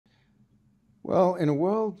Well, in a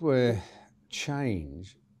world where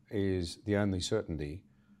change is the only certainty,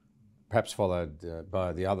 perhaps followed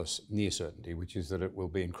by the other near certainty, which is that it will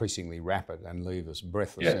be increasingly rapid and leave us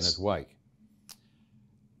breathless in its Yes. wake.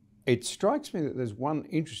 It strikes me that there's one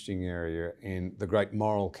interesting area in the great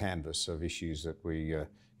moral canvas of issues that we've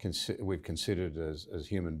considered as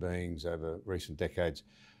human beings over recent decades,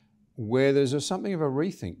 where there's something of a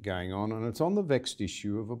rethink going on, and it's on the vexed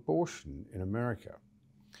issue of abortion in America.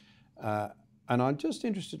 Uh, and I'm just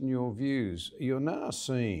interested in your views. You're now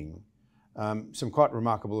seeing some quite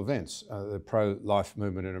remarkable events. The pro-life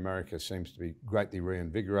movement in America seems to be greatly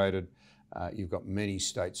reinvigorated. You've got many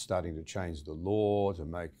states starting to change the law to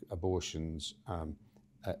make abortions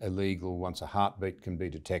illegal once a heartbeat can be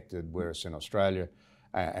detected, whereas in Australia,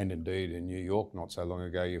 and indeed in New York not so long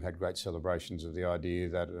ago, you've had great celebrations of the idea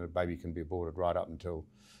that a baby can be aborted right up until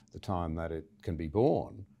the time that it can be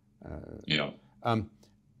born. Yeah.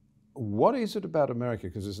 What is it about America?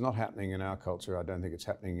 Because it's not happening in our culture. I don't think it's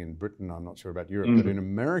happening in Britain. I'm not sure about Europe. But in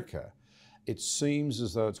America, it seems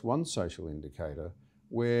as though it's one social indicator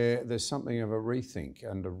where there's something of a rethink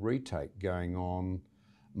and a retake going on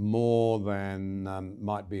more than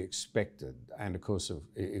might be expected. And of course,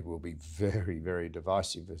 it will be very, very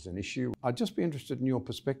divisive as an issue. I'd just be interested in your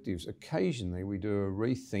perspectives. Occasionally, we do a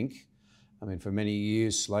rethink. I mean, for many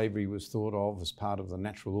years, slavery was thought of as part of the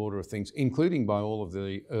natural order of things, including by all of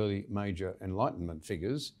the early major Enlightenment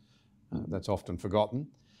figures. That's often forgotten.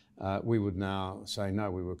 We would now say, no,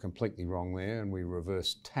 we were completely wrong there, and we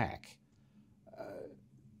reverse tack.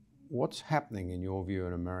 What's happening, in your view,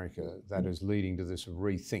 in America that is leading to this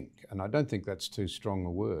rethink? And I don't think that's too strong a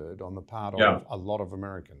word on the part of a lot of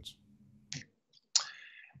Americans.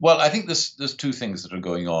 Well, I think there's two things that are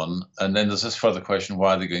going on, and then there's this further question: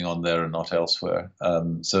 why are they going on there and not elsewhere?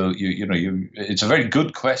 So it's a very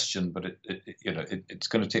good question, but it's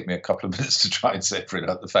going to take me a couple of minutes to try and separate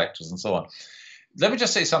out the factors and so on. Let me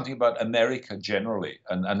just say something about America generally,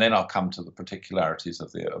 and then I'll come to the particularities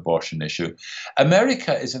of the abortion issue.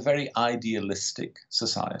 America is a very idealistic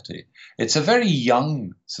society. It's a very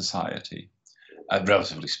young society,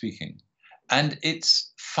 relatively speaking, and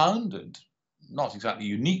it's founded not exactly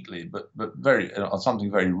uniquely, but very on something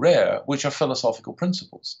very rare, which are philosophical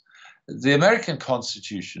principles. The American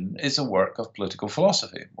Constitution is a work of political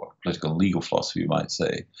philosophy, or political and legal philosophy, you might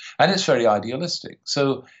say, and it's very idealistic.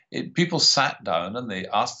 So people sat down and they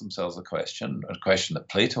asked themselves a question that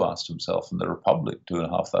Plato asked himself in the Republic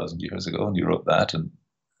 2,500 years ago, and he wrote that, and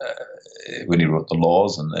when he wrote the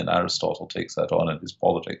Laws, and then Aristotle takes that on in his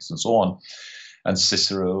Politics and so on, and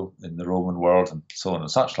Cicero in the Roman world, and so on and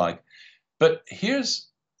such like. But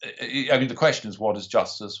the question is, what is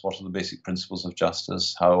justice? What are the basic principles of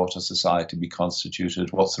justice? How ought a society be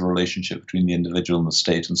constituted? What's the relationship between the individual and the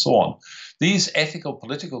state, and so on? These ethical,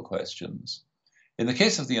 political questions, in the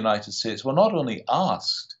case of the United States, were not only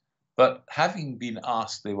asked, but having been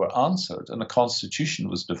asked, they were answered, and a constitution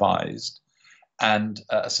was devised, and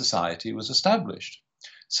a society was established.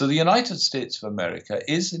 So the United States of America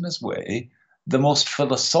is, in its way, the most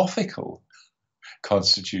philosophical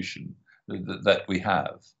constitution that we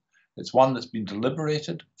have. It's one that's been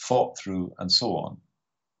deliberated, thought through, and so on.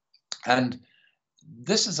 And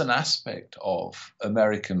this is an aspect of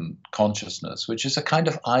American consciousness, which is a kind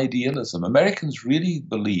of idealism. Americans really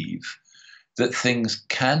believe that things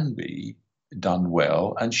can be done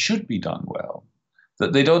well and should be done well,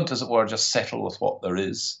 that they don't, as it were, just settle with what there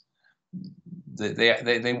is.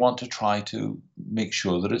 They want to try to make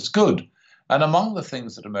sure that it's good. And among the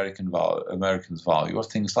things that Americans value are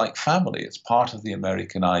things like family. It's part of the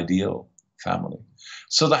American ideal, family.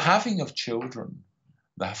 So the having of children,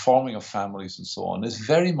 the forming of families and so on is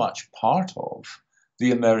very much part of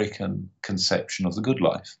the American conception of the good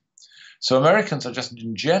life. So Americans are just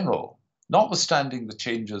in general, notwithstanding the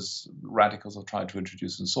changes radicals have tried to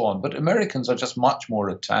introduce and so on, but Americans are just much more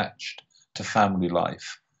attached to family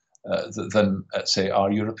life than, say,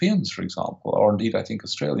 our Europeans, for example, or indeed, I think,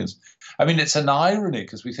 Australians. I mean, it's an irony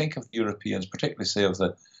because we think of the Europeans, particularly, say, of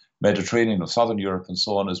the Mediterranean, of Southern Europe and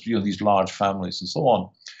so on, as these large families and so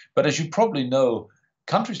on. But as you probably know,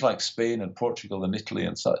 countries like Spain and Portugal and Italy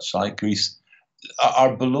and such, like Greece,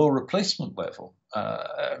 are below replacement level.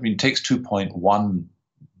 It takes 2.1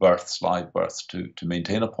 live births to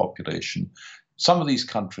maintain a population. Some of these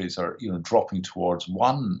countries are, dropping towards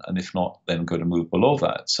one, and if not, then going to move below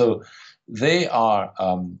that. So they are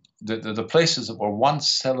the places that were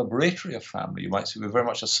once celebratory of family, you might say, we very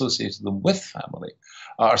much associated them with family,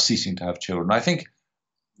 are ceasing to have children. I think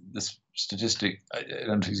this statistic, I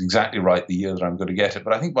don't think it's exactly right the year that I'm going to get it,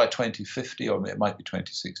 but I think by 2050, or it might be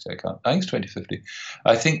 2060, I think it's 2050,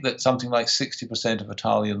 I think that something like 60% of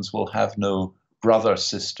Italians will have no brother,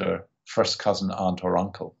 sister, first cousin, aunt, or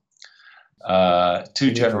uncle.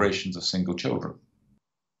 Two generations of single children.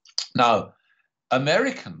 Now,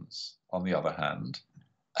 Americans, on the other hand,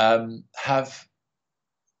 have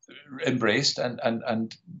embraced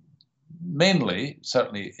and mainly,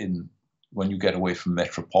 certainly when you get away from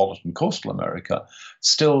metropolitan coastal America,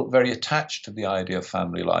 still very attached to the idea of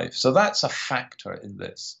family life. So that's a factor in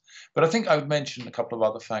this. But I think I would mention a couple of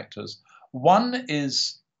other factors. One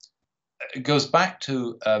goes back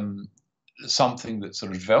to something that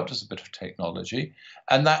sort of developed as a bit of technology,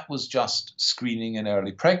 and that was just screening in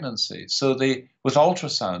early pregnancy. So with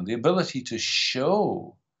ultrasound, the ability to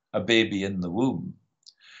show a baby in the womb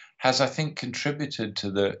has, I think, contributed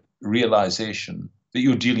to the realization that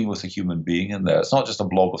you're dealing with a human being in there. It's not just a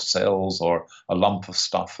blob of cells or a lump of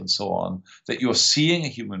stuff and so on, that you're seeing a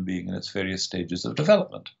human being in its various stages of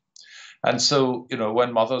development. And so,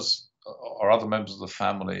 when mothers or other members of the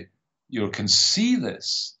family, can see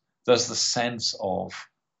this, there's the sense of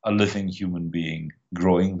a living human being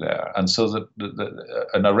growing there. And so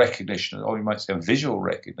and a recognition, or you might say a visual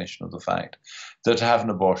recognition of the fact that to have an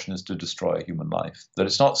abortion is to destroy a human life, that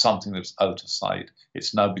it's not something that's out of sight,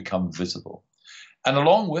 it's now become visible. And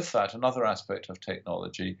along with that, another aspect of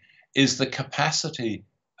technology is the capacity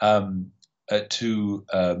to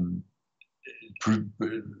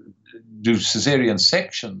do cesarean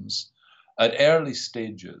sections at early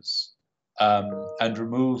stages and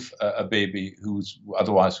remove a baby who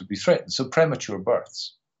otherwise would be threatened. So premature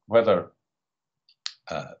births, whether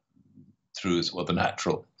through the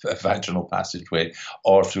natural vaginal passageway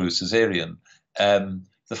or through cesarean,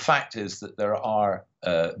 the fact is that there are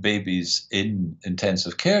babies in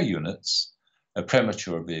intensive care units,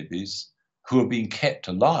 premature babies, who are being kept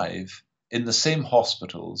alive in the same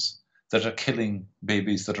hospitals that are killing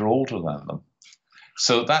babies that are older than them.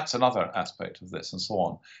 So that's another aspect of this and so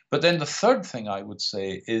on. But then the third thing I would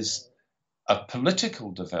say is a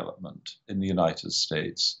political development in the United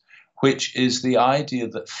States, which is the idea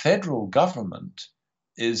that federal government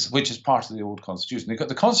which is part of the old Constitution.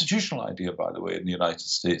 The constitutional idea, by the way, in the United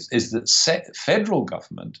States is that federal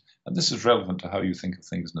government, and this is relevant to how you think of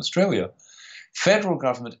things in Australia, federal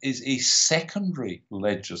government is a secondary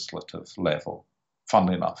legislative level,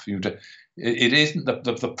 funnily enough. It isn't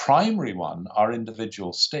the primary one are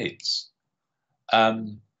individual states.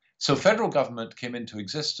 So federal government came into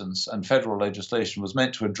existence and federal legislation was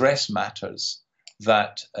meant to address matters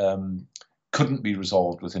that couldn't be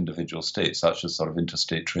resolved with individual states, such as sort of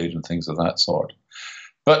interstate trade and things of that sort.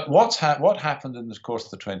 But what happened in the course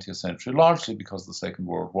of the 20th century, largely because of the Second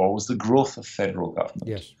World War, was the growth of federal government.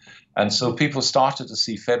 Yes. And so people started to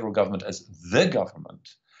see federal government as the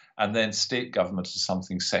government and then state government as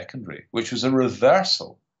something secondary, which was a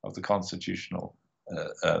reversal of the constitutional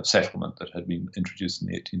settlement that had been introduced in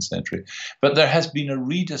the 18th century. But there has been a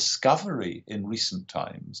rediscovery in recent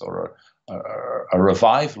times, or a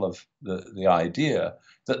revival of the idea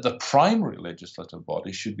that the primary legislative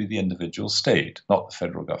body should be the individual state, not the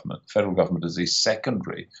federal government. The federal government is a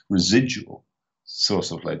secondary, residual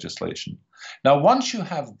source of legislation. Now, once you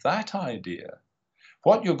have that idea,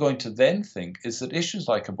 what you're going to then think is that issues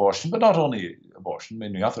like abortion, but not only abortion,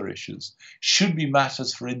 many other issues, should be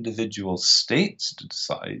matters for individual states to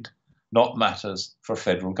decide, not matters for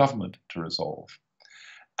federal government to resolve.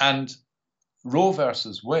 And Roe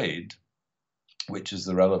versus Wade, which is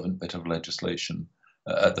the relevant bit of legislation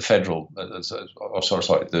at the federal, the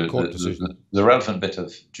relevant bit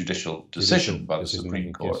of judicial decision by the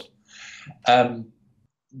Supreme Court,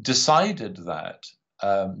 decided that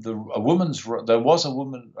there was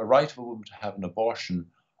a right of a woman to have an abortion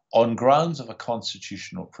on grounds of a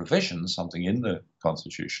constitutional provision, something in the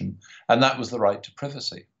Constitution, and that was the right to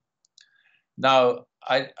privacy. Now,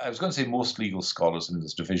 I was going to say most legal scholars in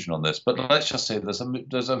this division on this, but let's just say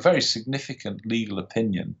there's a very significant legal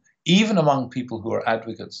opinion, even among people who are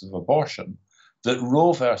advocates of abortion, that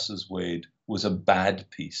Roe versus Wade was a bad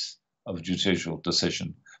piece of judicial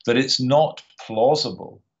decision, that it's not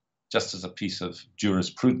plausible, just as a piece of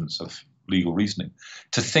jurisprudence, of legal reasoning,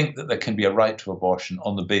 to think that there can be a right to abortion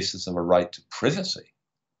on the basis of a right to privacy.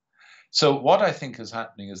 So what I think is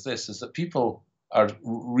happening is that people are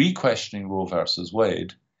re-questioning Roe versus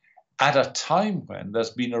Wade at a time when there's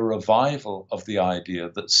been a revival of the idea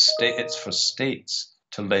that it's for states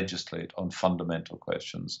to legislate on fundamental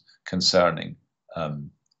questions concerning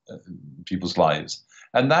people's lives.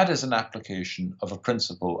 And that is an application of a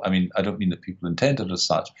principle. I mean, I don't mean that people intended as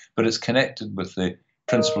such, but it's connected with the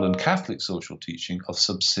principle in Catholic social teaching of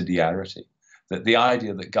subsidiarity, that the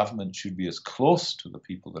idea that government should be as close to the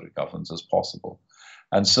people that it governs as possible.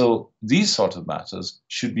 And so these sort of matters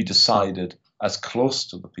should be decided as close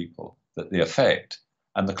to the people that they affect.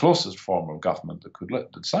 And the closest form of government that could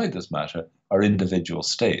decide this matter are individual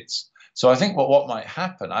states. So I think what might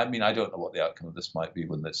happen, I mean, I don't know what the outcome of this might be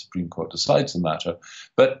when the Supreme Court decides the matter,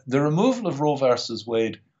 but the removal of Roe versus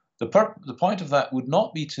Wade, the point of that would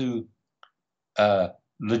not be to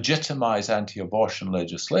legitimize anti-abortion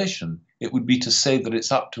legislation. It would be to say that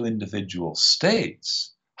it's up to individual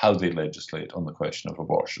states how they legislate on the question of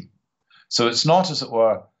abortion. So it's not, as it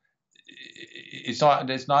were,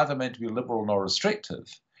 it's neither meant to be liberal nor restrictive.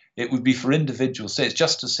 It would be for individual states,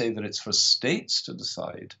 just to say that it's for states to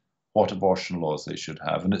decide what abortion laws they should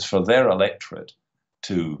have, and it's for their electorate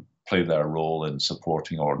to play their role in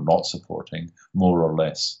supporting or not supporting more or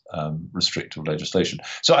less restrictive legislation.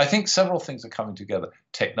 So I think several things are coming together.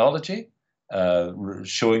 Technology,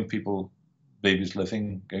 showing people babies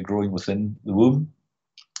living, growing within the womb,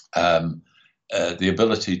 the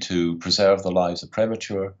ability to preserve the lives of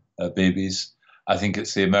premature babies. I think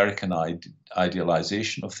it's the American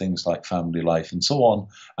idealization of things like family life and so on.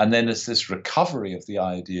 And then it's this recovery of the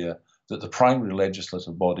idea that the primary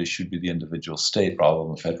legislative body should be the individual state rather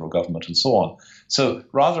than the federal government and so on. So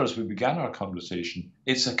rather, as we began our conversation,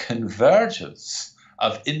 it's a convergence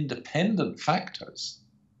of independent factors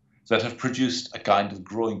that have produced a kind of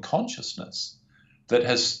growing consciousness that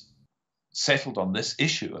has settled on this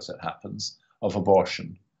issue, as it happens, of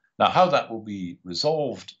abortion. Now, how that will be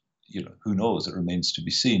resolved, who knows? It remains to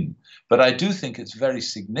be seen. But I do think it's very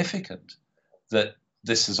significant that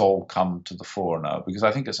this has all come to the fore now, because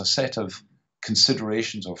I think it's a set of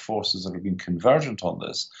considerations or forces that have been convergent on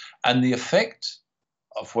this. And the effect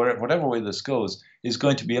of whatever way this goes is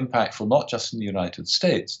going to be impactful, not just in the United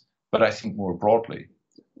States, but I think more broadly.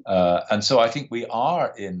 And so I think we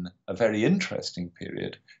are in a very interesting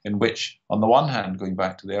period in which, on the one hand, going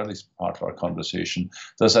back to the early part of our conversation,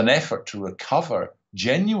 there's an effort to recover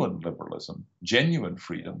genuine liberalism, genuine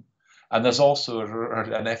freedom. And there's also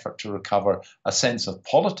an effort to recover a sense of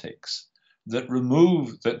politics that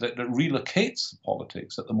relocates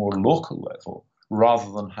politics at the more local level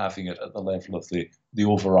rather than having it at the level of the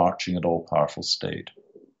overarching and all-powerful state.